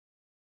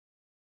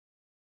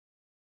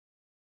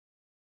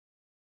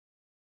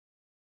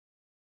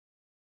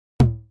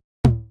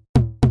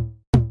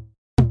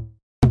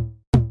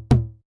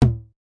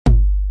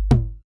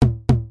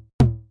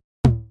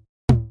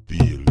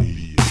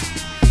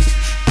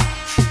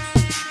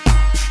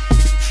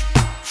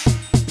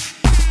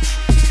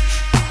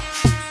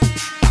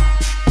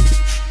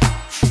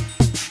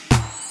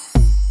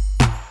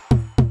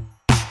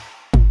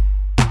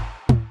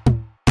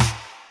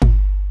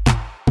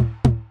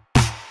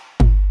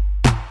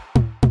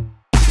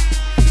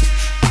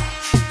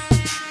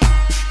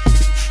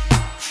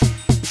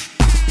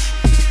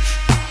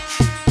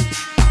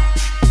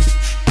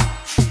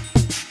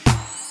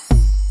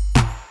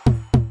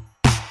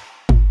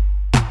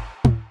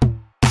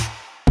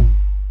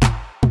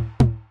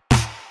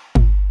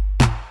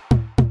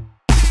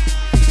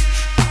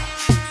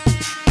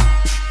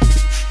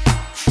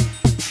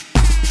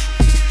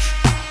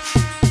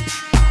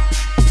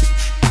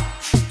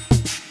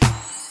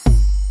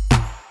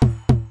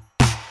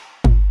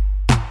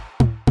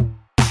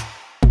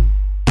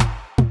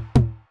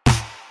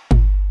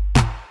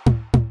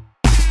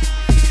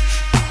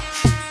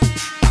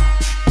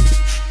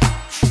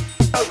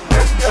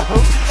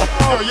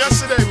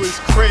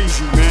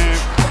crazy,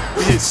 man.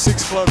 We hit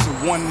 6 clubs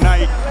in one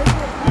night.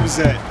 We was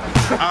at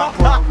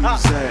Opera, we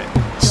was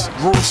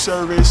at Room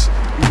Service,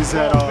 we was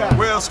at,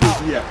 where else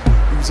was we at?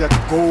 We was at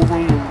the Gold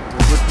Room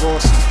with Rick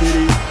Ross and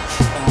Diddy.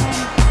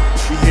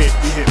 We hit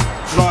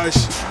Blush,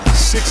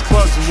 6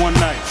 clubs in one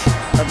night.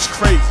 That was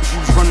crazy. We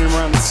was running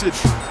around the city.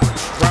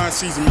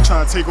 Grindseason, we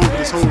trying to take over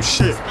this whole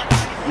shit.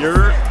 You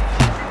heard?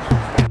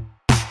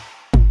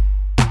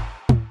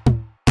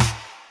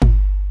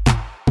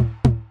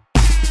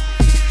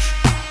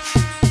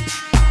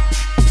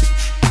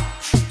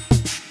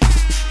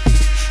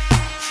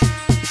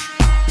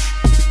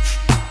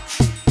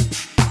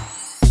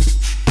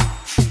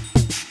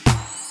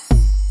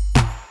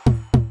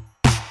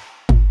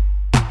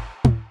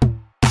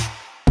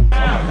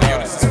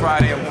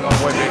 Friday, I'm with my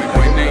boy, baby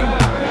boy Nate.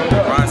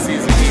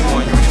 Grindseason,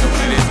 E1, you already know what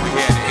it is. We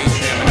had the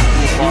HM and the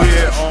pool party.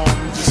 Yeah,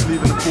 we just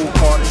leaving the pool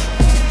party.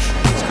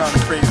 It's kind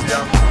of crazy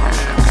out there.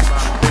 There's a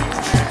lot of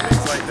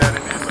things like that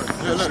in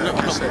there. Look.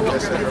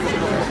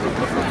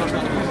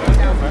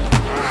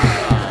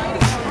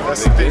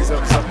 That's the things that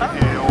was up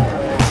in here.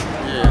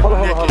 Yeah.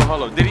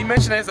 Hold on. Did he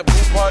mention there's a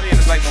pool party and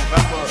it's like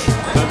November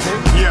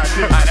 13th? Yeah, I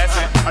did. Alright, that's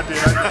it. I did.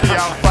 He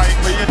out fight,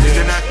 but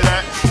then after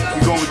that,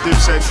 we going with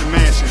Dipset to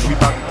Mansion. We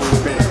about to go